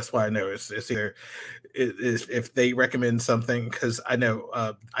 so that's why I know it's either if they recommend something, because I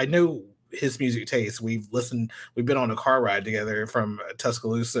know his music taste. We've been on a car ride together from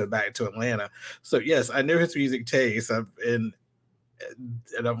Tuscaloosa back to Atlanta, so yes, I know his music taste.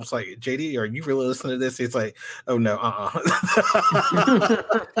 And I was like, JD, are you really listening to this? He's like, oh no,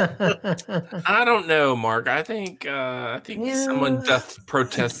 I don't know, Mark. I think someone doth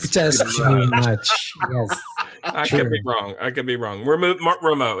protest just too much. Yes, I could be wrong.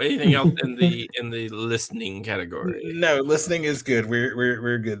 Romo, anything else in the listening category? No, listening is good.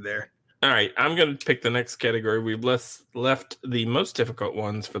 We're good there. All right, I'm going to pick the next category. We've left the most difficult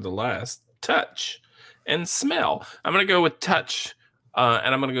ones for the last: touch and smell. I'm going to go with touch.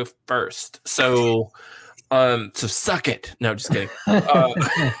 And I'm going to go first. So So suck it. No, just kidding.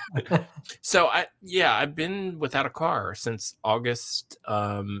 So I've been without a car since August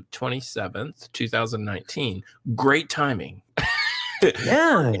 27th, 2019. Great timing.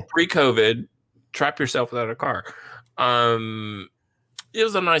 Yeah. Pre-COVID, trap yourself without a car. It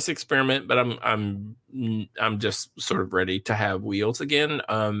was a nice experiment, but I'm just sort of ready to have wheels again.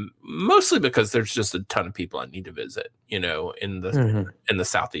 Mostly because there's just a ton of people I need to visit, in the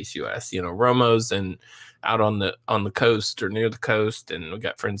Southeast US, Romo's and out on the coast or near the coast. And we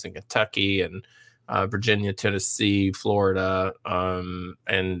got friends in Kentucky and Virginia, Tennessee, Florida.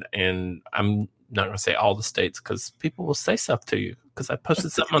 And I'm not going to say all the states because people will say stuff to you because I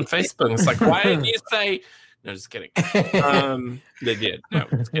posted something on Facebook. And it's like, why didn't you say? No, just kidding. They did. No,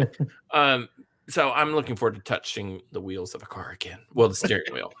 just kidding. So I'm looking forward to touching the wheels of a car again. Well, the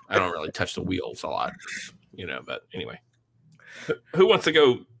steering wheel. I don't really touch the wheels a lot, but anyway. Who wants to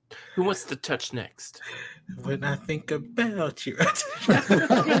go? Who wants to touch next? When I think about you.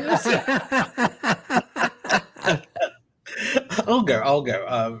 I'll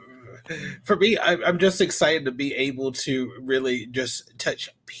go. For me, I'm just excited to be able to really just touch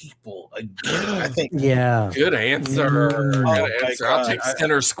people again. I think. Yeah. Good answer. Good answer. I'll take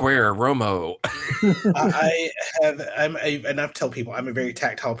center square, Romo. And I've told people I'm a very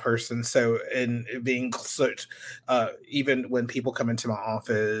tactile person. So in being such, even when people come into my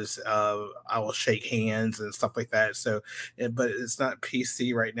office, I will shake hands and stuff like that. So, but it's not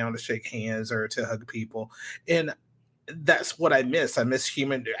PC right now to shake hands or to hug people. And that's what I miss. I miss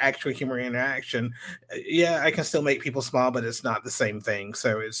actual human interaction. Yeah, I can still make people smile, but it's not the same thing.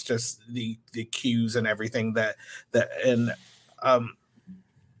 So it's just the cues and everything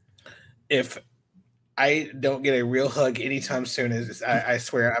if I don't get a real hug anytime soon, I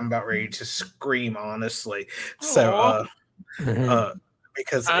swear I'm about ready to scream, honestly. So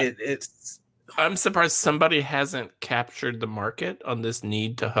because it's I'm surprised somebody hasn't captured the market on this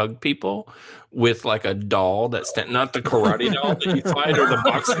need to hug people with like a doll that's not the karate doll that you fight or the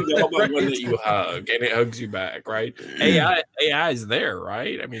boxing doll, but one that you hug and it hugs you back, right? AI is there,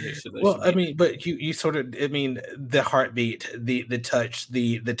 right? I mean, but you sort of, the heartbeat, the touch,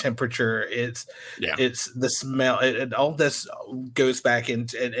 the temperature, it's the smell, and all this goes back in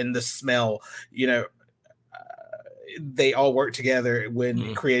the smell, they all work together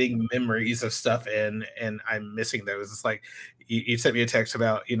when creating memories of stuff, and I'm missing those. It's like you sent me a text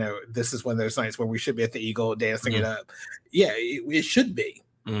about, this is one of those nights where we should be at the Eagle dancing it up. Yeah, it should be.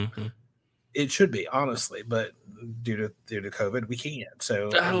 Mm-hmm. It should be, honestly, but due to COVID, we can't. So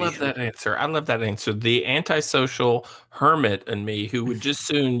I love that answer. The antisocial hermit in me, who would just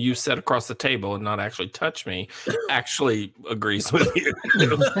soon you sit across the table and not actually touch me, actually agrees with you.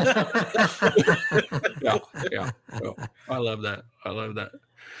 Yeah. Well, I love that.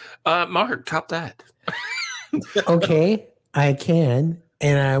 Mark, top that. Okay, I can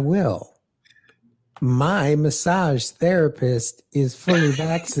and I will. My massage therapist is fully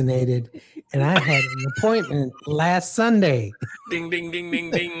vaccinated, and I had an appointment last Sunday. Ding, ding, ding, ding,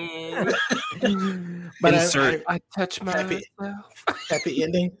 ding. But I touch myself. Happy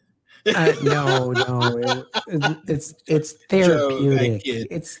ending? No. It's therapeutic.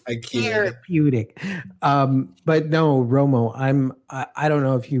 It's therapeutic. But no, Romo, I don't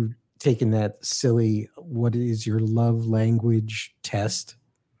know if you've taken that silly, what is your love language test?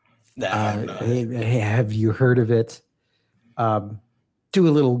 Have you heard of it? Do a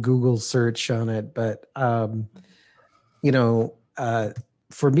little Google search on it, but for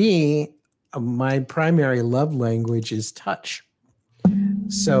me, my primary love language is touch.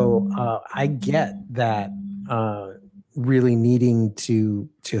 So I get that really needing to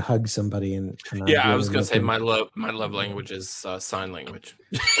hug somebody and I was going to say my love language is sign language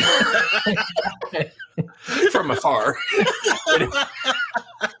from afar.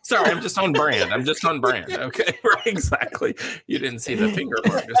 Sorry, I'm just on brand. Okay, right, exactly. You didn't see the finger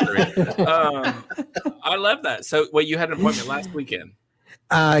orchestra. I love that. So, you had an appointment last weekend?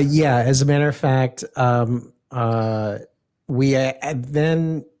 Yeah. As a matter of fact, we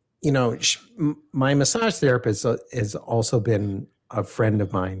then, my massage therapist has also been a friend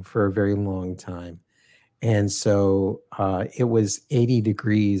of mine for a very long time. And so it was 80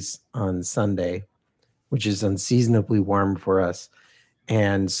 degrees on Sunday, which is unseasonably warm for us.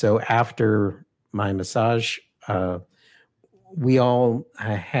 And so after my massage, we all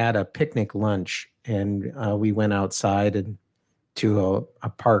had a picnic lunch, and we went outside and to a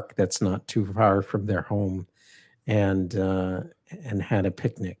park that's not too far from their home, and had a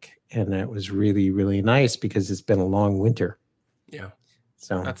picnic. And that was really, really nice because it's been a long winter. Yeah.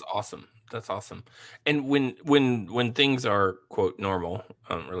 So that's awesome. That's awesome. And when things are quote normal,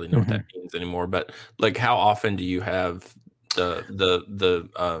 I don't really know what that means anymore. But like, how often do you have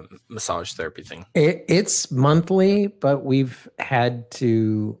the massage therapy thing? It's monthly, but we've had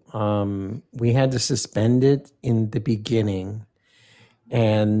to suspend it in the beginning,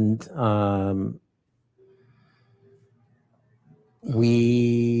 and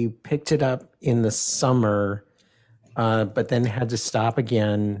we picked it up in the summer, but then had to stop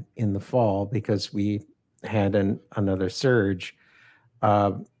again in the fall because we had another surge.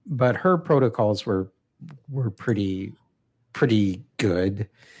 But her protocols were pretty good.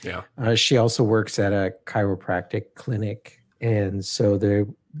 Yeah. She also works at a chiropractic clinic, and so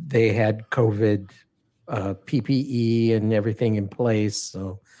they had COVID PPE and everything in place.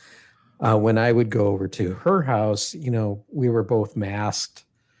 So when I would go over to her house, we were both masked.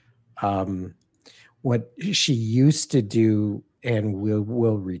 What she used to do and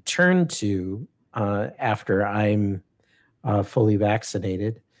will return to after I'm fully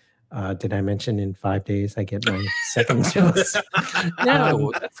vaccinated. Did I mention in 5 days I get my second dose?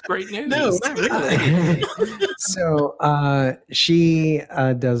 No, that's great news. No, not really. So she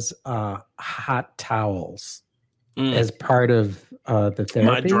does hot towels as part of the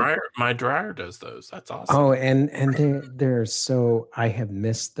therapy. My dryer does those. That's awesome. Oh, and they're so I have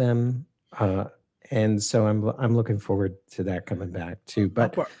missed them, and so I'm looking forward to that coming back too.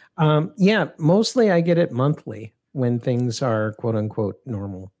 But yeah, mostly I get it monthly when things are quote unquote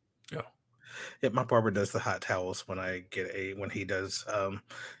normal. Yeah, my barber does the hot towels when he does.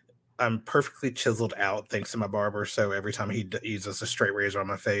 I'm perfectly chiseled out thanks to my barber. So every time he uses a straight razor on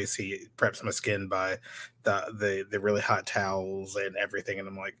my face, he preps my skin by the really hot towels and everything. And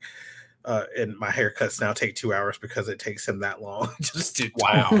I'm like, and my haircuts now take 2 hours because it takes him that long just to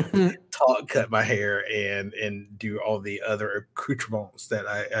cut my hair and do all the other accoutrements that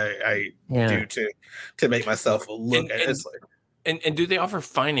I do to make myself look. And do they offer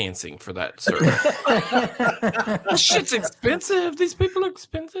financing for that service? Shit's expensive. These people are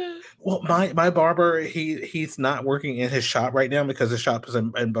expensive. Well, my barber, he's not working in his shop right now because his shop is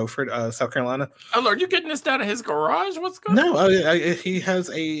in Beaufort, South Carolina. Oh Lord, you're getting this down in his garage? What's going on? No, he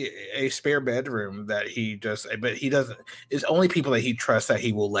has a spare bedroom that but he doesn't. It's only people that he trusts that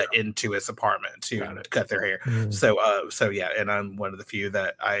he will let into his apartment to cut their hair. So yeah, and I'm one of the few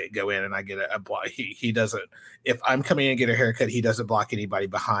that I go in and I get a block. He doesn't. If I'm coming in and get a haircut, he doesn't block anybody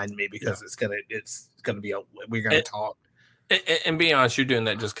behind me because it's gonna be we're gonna talk. And be honest, you're doing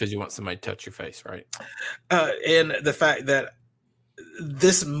that just because you want somebody to touch your face, right? And the fact that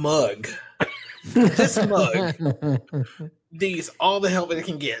this mug needs all the help that it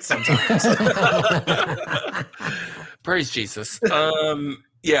can get sometimes. Praise Jesus.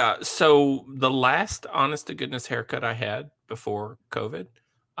 Yeah. So the last honest to goodness haircut I had before COVID,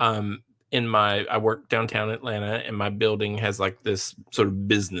 I work downtown Atlanta, and my building has like this sort of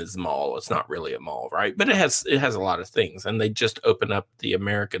business mall. It's not really a mall, right? But it has a lot of things. And they just opened up the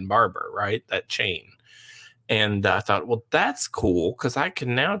American Barber, right? That chain. And I thought, well, that's cool because I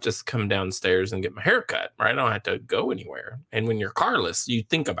can now just come downstairs and get my hair cut, right? I don't have to go anywhere. And when you're carless, you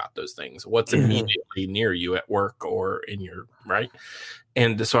think about those things. What's immediately near you at work or in your, right?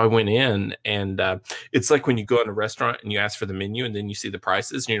 And so I went in, and it's like when you go in a restaurant and you ask for the menu and then you see the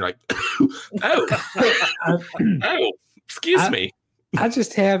prices and you're like, oh, excuse me. I'll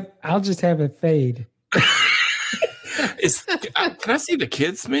just have a fade. Can I see the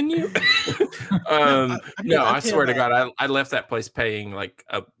kids menu? No, I swear to God, I left that place paying like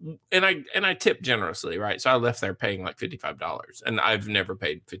and I tip generously, right? So I left there paying like $55, and I've never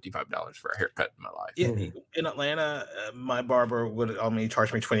paid $55 for a haircut in my life. Yeah, in Atlanta, my barber would only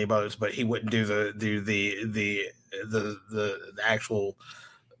charge me $20, but he wouldn't do the actual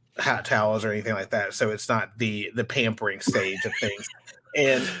hot towels or anything like that. So it's not the pampering stage of things.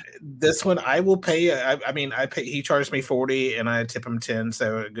 And this one, I will pay. I mean, I pay. He charged me $40, and I tip him $10,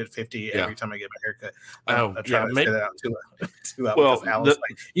 so a good $50 every time I get my haircut. I try to get it out too loud. Well, Alice,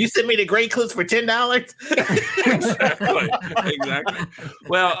 you sent me to Great Clips for $10. Exactly.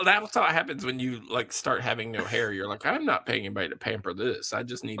 Well, that's how it happens when you like start having no hair. You're like, I'm not paying anybody to pamper this. I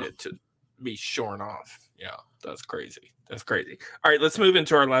just need it to be shorn off. Yeah, that's crazy. That's crazy. All right, let's move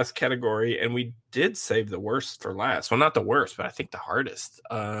into our last category. And we did save the worst for last. Well, not the worst, but I think the hardest.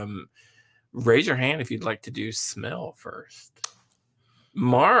 Raise your hand if you'd like to do smell first.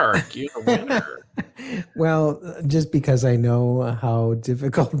 Mark, you're the winner. Well, just because I know how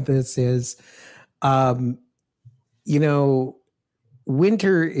difficult this is,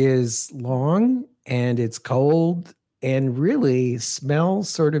 winter is long and it's cold, and really smell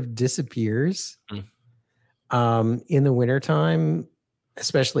sort of disappears. In the wintertime,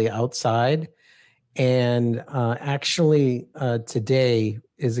 especially outside. And actually, today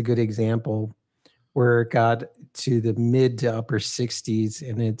is a good example where it got to the mid to upper 60s,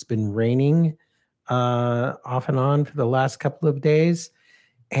 and it's been raining off and on for the last couple of days.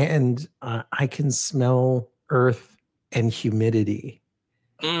 And I can smell earth and humidity.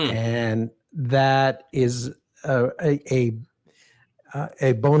 And that is a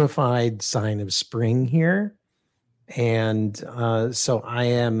bona fide sign of spring here. And so I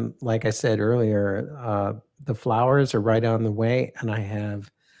am, like I said earlier, the flowers are right on the way, and I have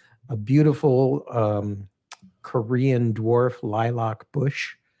a beautiful Korean dwarf lilac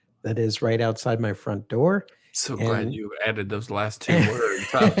bush that is right outside my front door. So glad you added those last 2 words.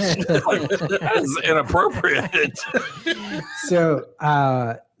 That's inappropriate. So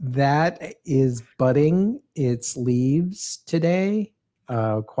that is budding its leaves today,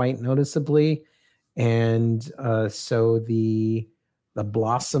 quite noticeably. And so the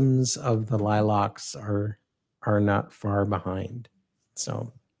blossoms of the lilacs are not far behind.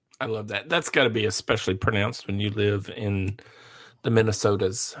 So I love that. That's got to be especially pronounced when you live in the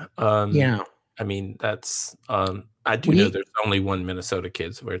Minnesotas. yeah. I mean, that's I do know there's only one Minnesota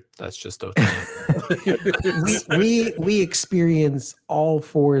kids where that's just okay. we experience all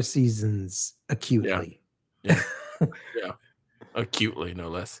 4 seasons acutely. Yeah. Acutely, no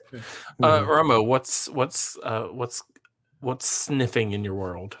less. Romo, what's sniffing in your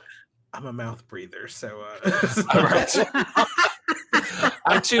world? I'm a mouth breather, so All right.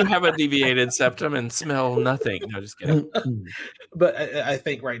 I too have a deviated septum and smell nothing. No, just kidding. But I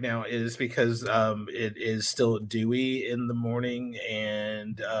think right now is because it is still dewy in the morning,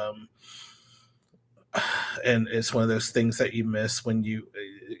 and it's one of those things that you miss when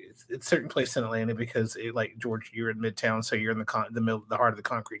it's certain place in Atlanta, because like George, you're in Midtown, so you're in the heart of the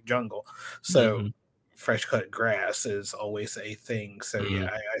concrete jungle, so fresh cut grass is always a thing. So yeah,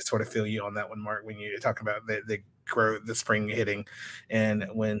 I sort of feel you on that one, Mark, when you're talking about the spring hitting, and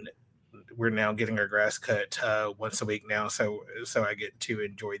when we're now getting our grass cut once a week now, so I get to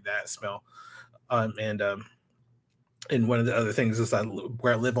enjoy that smell. And one of the other things is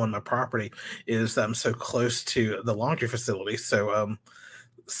where I live on my property is I'm so close to the laundry facility, so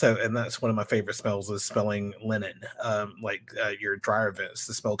and that's one of my favorite smells is smelling linen, like your dryer vents,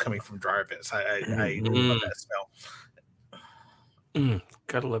 the smell coming from dryer vents. I love that smell.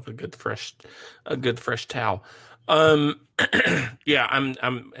 Gotta love a good fresh towel. Yeah,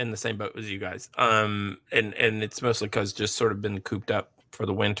 I'm in the same boat as you guys. And it's mostly because just sort of been cooped up for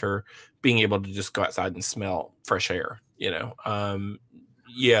the winter, being able to just go outside and smell fresh air. Yes,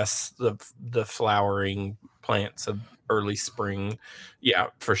 the flowering plants of early spring, yeah,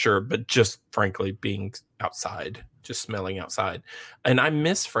 for sure. But just frankly, being outside, just smelling outside, and I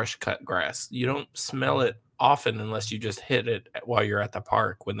miss fresh cut grass. You don't smell it often unless you just hit it while you're at the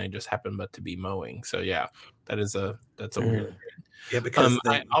park when they just happen but to be mowing. So yeah, that's a weird. Yeah, because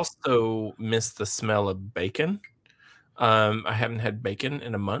I also miss the smell of bacon. I haven't had bacon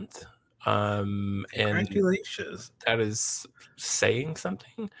in a month. And congratulations. That is saying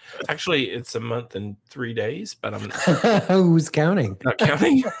something. Actually, it's a month and 3 days, but I'm who's counting? Not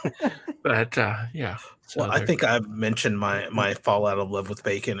counting. But yeah. So well, I think I've mentioned my fall out of love with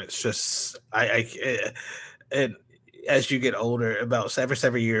bacon. It's just and as you get older, about every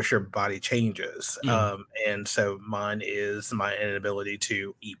 7 years, your body changes. And so mine is my inability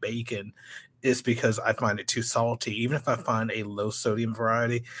to eat bacon is because I find it too salty. Even if I find a low sodium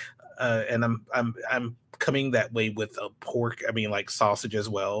variety, and I'm coming that way with pork. I mean, like sausage as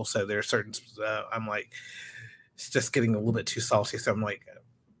well. So there are certain. I'm like, it's just getting a little bit too salty. So I'm like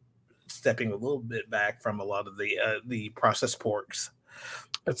stepping a little bit back from a lot of the processed porks.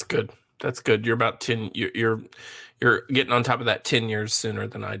 That's good. That's good. You're about 10. You're getting on top of that 10 years sooner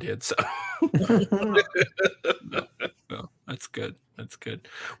than I did. So no, that's good. That's good.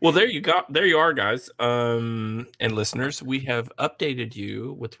 Well, there you go. There you are, guys. And listeners, we have updated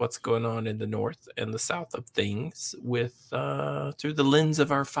you with what's going on in the north and the south of things with through the lens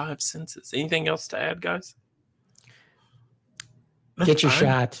of our 5 senses. Anything else to add, guys? Get your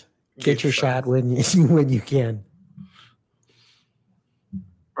shot. Get your shot when you can.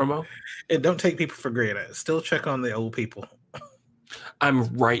 Romo? And don't take people for granted. Still check on the old people. I'm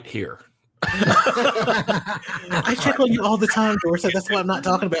right here. I check on you all the time, George. So that's why I'm not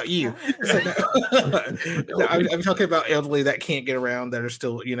talking about you. So, no, I'm talking about elderly that can't get around, that are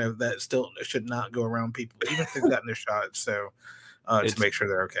still, that still should not go around people, even if they've gotten their shot. So to make sure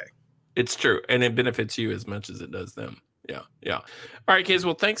they're okay. It's true. And it benefits you as much as it does them. Yeah. All right, kids.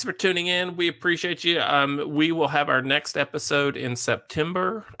 Well, thanks for tuning in. We appreciate you. We will have our next episode in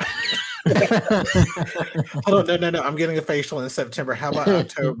September. Hold on, no. I'm getting a facial in September. How about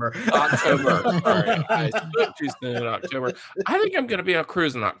October? October. All right. I spoke too soon in October. I think I'm going to be on a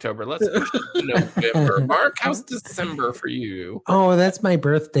cruise in October. Let's push it to November. Mark, how's December for you? Oh, that's my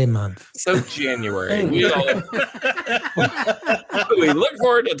birthday month. So January. We look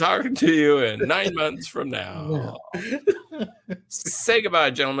forward to talking to you in 9 months from now. Say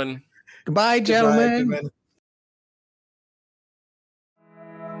goodbye, gentlemen. Goodbye, gentlemen. Goodbye.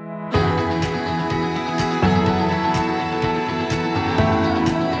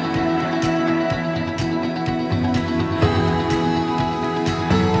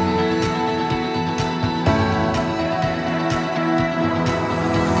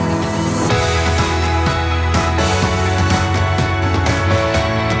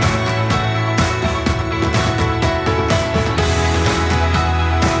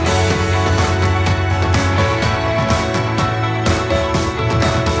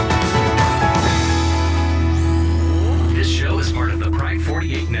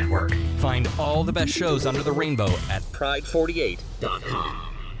 Find all the best shows under the rainbow at Pride48.com.